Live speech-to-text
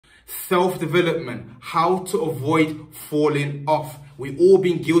Self-development, how to avoid falling off. We've all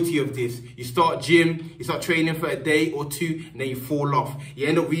been guilty of this. You start gym, you start training for a day or two, and then you fall off. You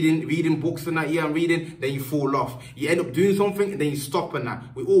end up reading books and that, yeah, I'm reading, then you fall off. You end up doing something, and then you stop and that.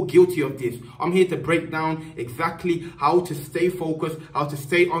 We're all guilty of this. I'm here to break down exactly how to stay focused, how to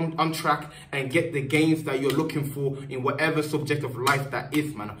stay on track, and get the gains that you're looking for in whatever subject of life that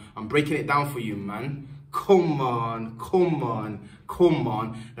is, man. I'm breaking it down for you, man. Come on.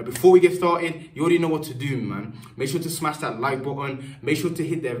 Now, before we get started, you already know what to do, man. Make sure to smash that like button. Make sure to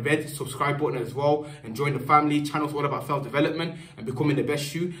hit the red subscribe button as well. And join the family. Channel's all about self-development and becoming the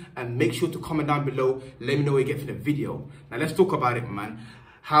best you. And make sure to comment down below. Let me know what you get from the video. Now, let's talk about it, man.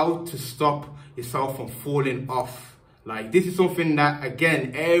 How to stop yourself from falling off. Like, this is something that,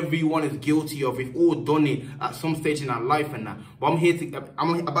 again, everyone is guilty of. We've all done it at some stage in our life and that. But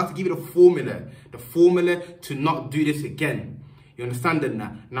I'm about to give you the formula to not do this again. You understand that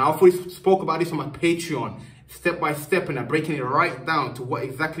now? Now, I've already spoke about this on my Patreon, step by step, and I'm breaking it right down to what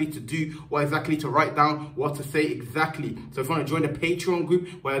exactly to do, what exactly to write down, what to say exactly. So if you want to join the Patreon group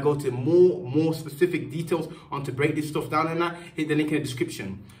where I go to more specific details on to break this stuff down and that, hit the link in the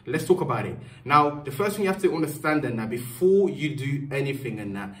description. Let's talk about it. Now, the first thing you have to understand and that before you do anything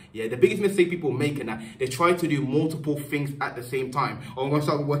and that, yeah, the biggest mistake people make and that, they try to do multiple things at the same time. Oh, I'm gonna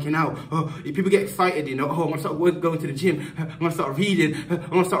start working out. Oh, people get excited, you know. Oh, I'm gonna start going to the gym. I'm gonna start reading. I'm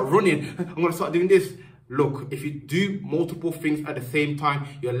gonna start running. I'm gonna start doing this. Look, if you do multiple things at the same time,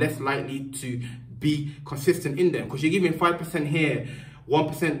 you're less likely to be consistent in them because you're giving 5% here,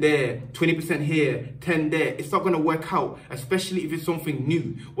 1% there, 20% here, 10 there. It's not going to work out, especially if it's something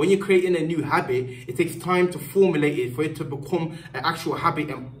new. When you're creating a new habit, it takes time to formulate it for it to become an actual habit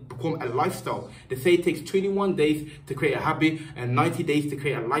and become a lifestyle. They say it takes 21 days to create a habit and 90 days to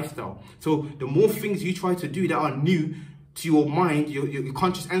create a lifestyle. So the more things you try to do that are new to your mind, your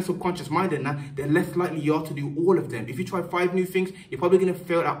conscious and subconscious mind, and that, then less likely you are to do all of them. If you try 5 new things, you're probably going to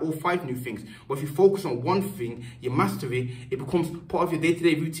fail at all 5 new things. But if you focus on one thing, you master it, it becomes part of your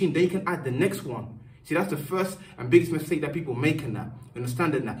day-to-day routine, then you can add the next one. See, that's the first and biggest mistake that people make in that. You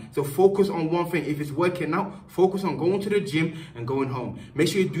understand that? So focus on one thing. If it's working out, focus on going to the gym and going home. Make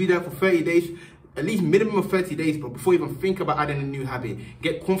sure you do that for 30 days, at least minimum of 30 days, but before you even think about adding a new habit.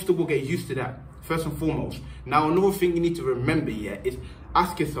 Get comfortable, get used to that. First and foremost. Now, another thing you need to remember here is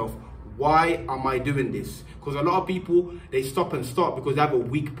ask yourself, why am I doing this? Because a lot of people, they stop and start because they have a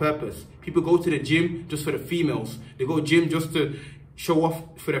weak purpose. People go to the gym just for the females. They go gym just to show off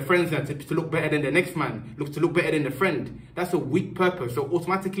for their friends and to look better than the next man, to look better than the friend. That's a weak purpose. So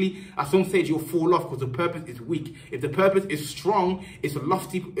automatically, at some stage, you'll fall off because the purpose is weak. If the purpose is strong, it's a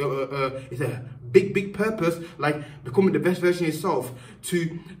lofty, it's a big purpose, like becoming the best version of yourself,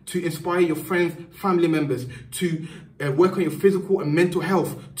 to inspire your friends, family members, to work on your physical and mental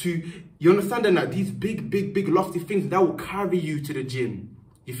health, you understand that these big lofty things that will carry you to the gym.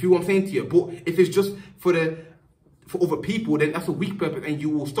 You feel what I'm saying to you? But if it's just for other people, then that's a weak purpose and you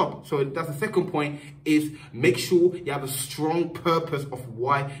will stop. So that's the second point, is make sure you have a strong purpose of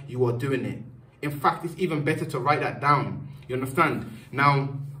why you are doing it. In fact, it's even better to write that down. You understand?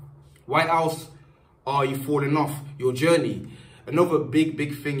 Now, why else are you falling off your journey? Another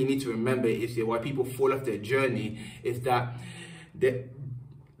big thing you need to remember is why people fall off their journey is that they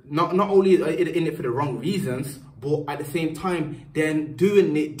not only are in it for the wrong reasons, but at the same time, they're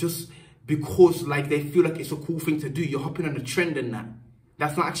doing it just because like they feel like it's a cool thing to do. You're hopping on the trend and that.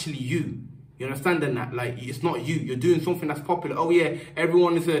 That's not actually you. You understand that? Like, it's not you. You're doing something that's popular. Oh yeah,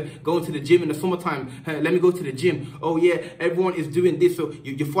 everyone is going to the gym in the summertime. Let me go to the gym. Oh yeah, everyone is doing this. So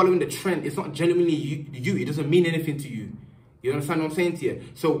you're following the trend. It's not genuinely you. It doesn't mean anything to you. You understand what I'm saying to you?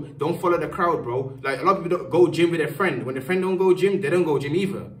 So don't follow the crowd, bro. Like, a lot of people don't go gym with their friend. When their friend don't go gym, they don't go gym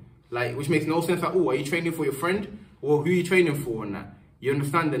either. Like, which makes no sense. Like, oh, are you training for your friend? Or who are you training for and that? You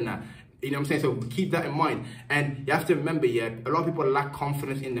understand that? You know what I'm saying? So keep that in mind. And you have to remember, yeah, a lot of people lack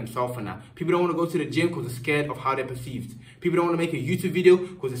confidence in themselves and that. People don't want to go to the gym because they're scared of how they're perceived. People don't want to make a YouTube video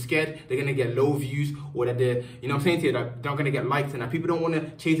because they're scared they're going to get low views, or that they're, you know what I'm saying to you, that they're not going to get liked and that. People don't want to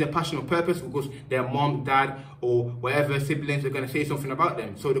change their passion or purpose because their mom, dad, or whatever siblings are going to say something about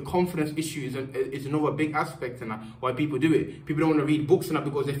them. So the confidence issue is another big aspect and that, why people do it. People don't want to read books and that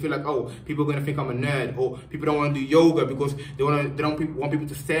because they feel like, oh, people are going to think I'm a nerd, or people don't want to do yoga because they don't want people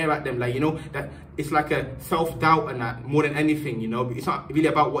to stare at them. Like, you know, that it's like a self-doubt and that more than anything, you know. It's not really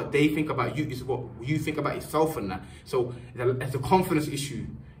about what they think about you, it's what you think about yourself and that. So it's a confidence issue,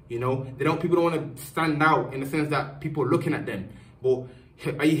 you know. People don't want to stand out in the sense that people are looking at them. But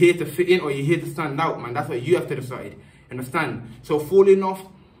are you here to fit in or are you here to stand out, man? That's what you have to decide. Understand? So falling off,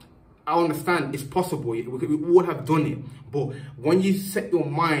 I understand it's possible. We all have done it. But when you set your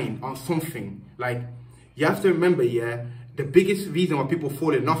mind on something, like, you have to remember, yeah, the biggest reason why people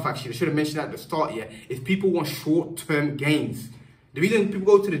falling off, actually, I should have mentioned that at the start, yeah, is people want short-term gains. The reason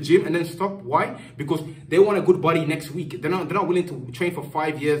people go to the gym and then stop, why? Because they want a good body next week. They're not willing to train for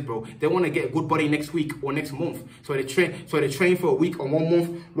 5 years, bro. They want to get a good body next week or next month. So they train for a week or 1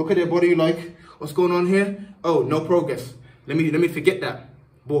 month. Look at their body, like, what's going on here? Oh, no progress. Let me forget that.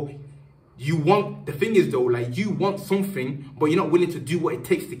 But the thing is though, like, you want something, but you're not willing to do what it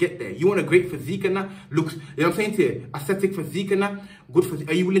takes to get there. You want a great physique and that, looks, you know what I'm saying to you? Aesthetic physique and that, good physique.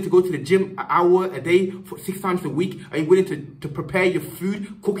 Are you willing to go to the gym an hour a day for 6 times a week? Are you willing to prepare your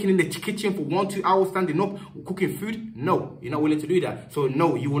food, cooking in the kitchen for 1-2 hours, standing up, cooking food? No, you're not willing to do that. So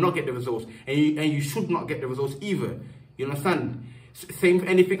no, you will not get the results. And you should not get the results either. You understand? Same for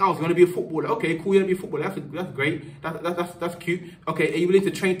anything else. You want to be a footballer? Okay, cool. You want to be a footballer? That's great. That's cute. Okay, are you willing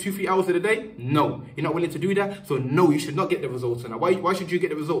to train 2-3 hours a day? No, you're not willing to do that. So no, you should not get the results. And why should you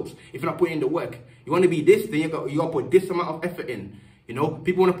get the results if you're not putting in the work? You want to be this, then you got to put this amount of effort in. You know,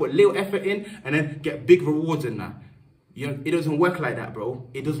 people want to put little effort in and then get big rewards in that. You know, it doesn't work like that, bro.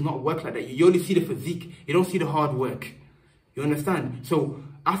 It does not work like that. You only see the physique. You don't see the hard work. You understand? So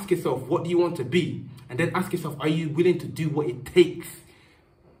ask yourself, what do you want to be? And then ask yourself, are you willing to do what it takes?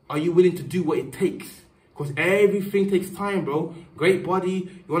 Are you willing to do what it takes? Because everything takes time, bro. Great body,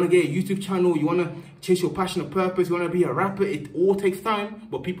 you want to get a YouTube channel, you want to chase your passion or purpose, you want to be a rapper, it all takes time,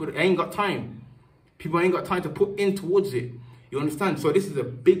 but people ain't got time. People ain't got time to put in towards it. You understand? So this is a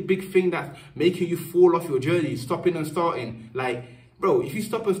big thing that's making you fall off your journey, stopping and starting. Like, bro, if you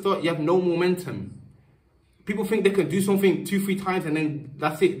stop and start, you have no momentum. People think they can do something 2-3 times and then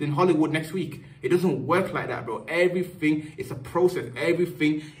that's it, then Hollywood next week. It doesn't work like that, bro. Everything is a process.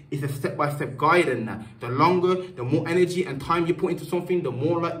 Everything is a step-by-step guide and that. The longer, the more energy and time you put into something, the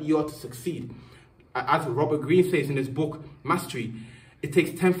more likely you are to succeed. As Robert Greene says in his book, Mastery, it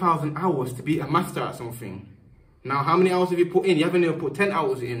takes 10,000 hours to be a master at something. Now, how many hours have you put in? You haven't even put 10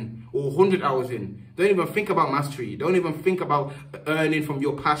 hours in or 100 hours in. Don't even think about mastery. Don't even think about earning from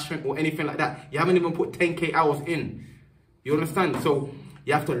your passion or anything like that. You haven't even put 10K hours in. You understand? So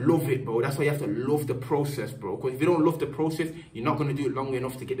you have to love it, bro. That's why you have to love the process, bro. Because if you don't love the process, you're not going to do it long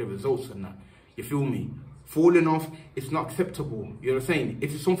enough to get the results and that. You feel me? Falling off, it's not acceptable. You know what I'm saying?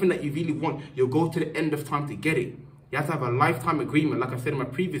 If it's something that you really want, you'll go to the end of time to get it. You have to have a lifetime agreement, like I said in my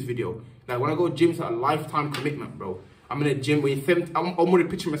previous video. Like, when I go to gym, it's a lifetime commitment, bro. I'm in a gym when you're 70, I'm already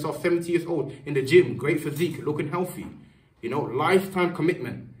picturing myself 70 years old in the gym, great physique, looking healthy. You know, lifetime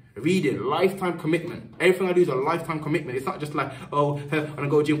commitment. Reading, lifetime commitment. Everything I do is a lifetime commitment. It's not just like, oh, I'm gonna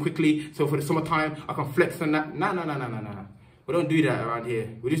go to gym quickly, so for the summertime, I can flex and that. Nah. We don't do that around here.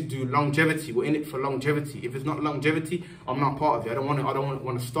 We just do longevity. We're in it for longevity. If it's not longevity, I'm not part of it. I don't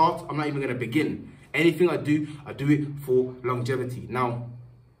want to start. I'm not even gonna begin. Anything I do it for longevity. Now,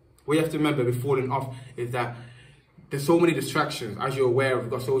 what you have to remember with falling off is that there's so many distractions. As you're aware, we've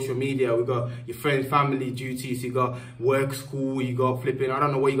got social media, we've got your friends, family duties, you got work, school, you got flipping, I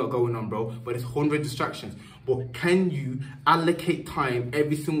don't know what you got going on, bro, but it's 100 distractions. But can you allocate time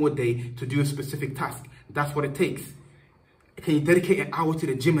every single day to do a specific task? That's what it takes. Can you dedicate an hour to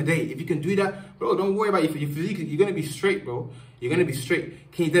the gym a day? If you can do that, bro, don't worry about your physique. You're going to be straight, bro. You're going to be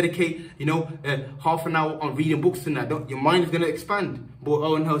straight. Can you dedicate, you know, half an hour on reading books and that? Your mind is going to expand. But,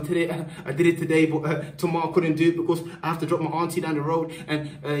 oh no, today, I did it today, but tomorrow I couldn't do it because I have to drop my auntie down the road. And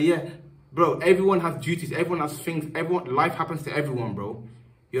yeah, bro, everyone has duties. Everyone has things. Life happens to everyone, bro.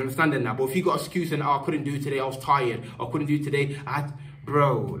 You understand that now? But if you got an excuse and, oh, I couldn't do it today, I was tired. I couldn't do it today.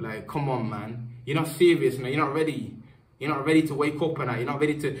 Bro, like, come on, man. You're not serious, man. You're not ready. You're not ready to wake up and that. You're not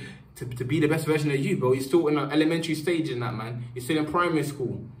ready to be the best version of you, bro. You're still in an elementary stage in that, man. You're still in primary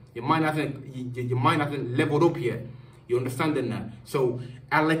school. Your mind hasn't leveled up yet. You understand that? So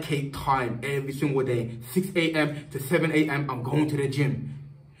allocate time every single day. 6 a.m. to 7 a.m. I'm going to the gym.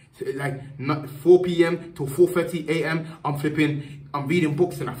 Like 4 p.m. to 4:30 a.m. I'm reading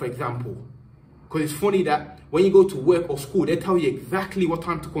books and that, for example. Because it's funny that when you go to work or school, they tell you exactly what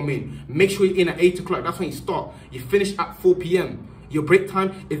time to come in. Make sure you're in at 8 o'clock. That's when you start. You finish at 4 p.m. Your break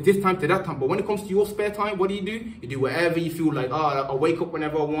time is this time to that time. But when it comes to your spare time, what do? You do whatever you feel like. Oh, I'll wake up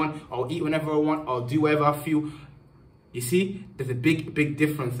whenever I want. I'll eat whenever I want. I'll do whatever I feel. You see, there's a big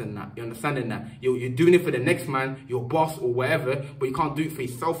difference in that. You understand in that? You're doing it for the next man, your boss or whatever, but you can't do it for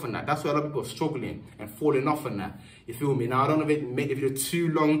yourself and that. That's why a lot of people are struggling and falling off on that. You feel me? Now, I don't know if it made the video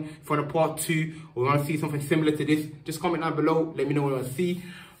too long for the part 2 or want to see something similar to this. Just comment down below. Let me know what you want to see.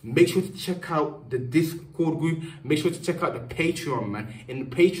 Make sure to check out the Discord group. Make sure to check out the Patreon, man. In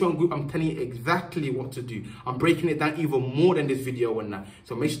the Patreon group, I'm telling you exactly what to do. I'm breaking it down even more than this video and that.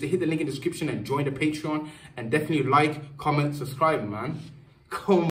 So make sure to hit the link in the description and join the Patreon. And definitely like, comment, subscribe, man. Come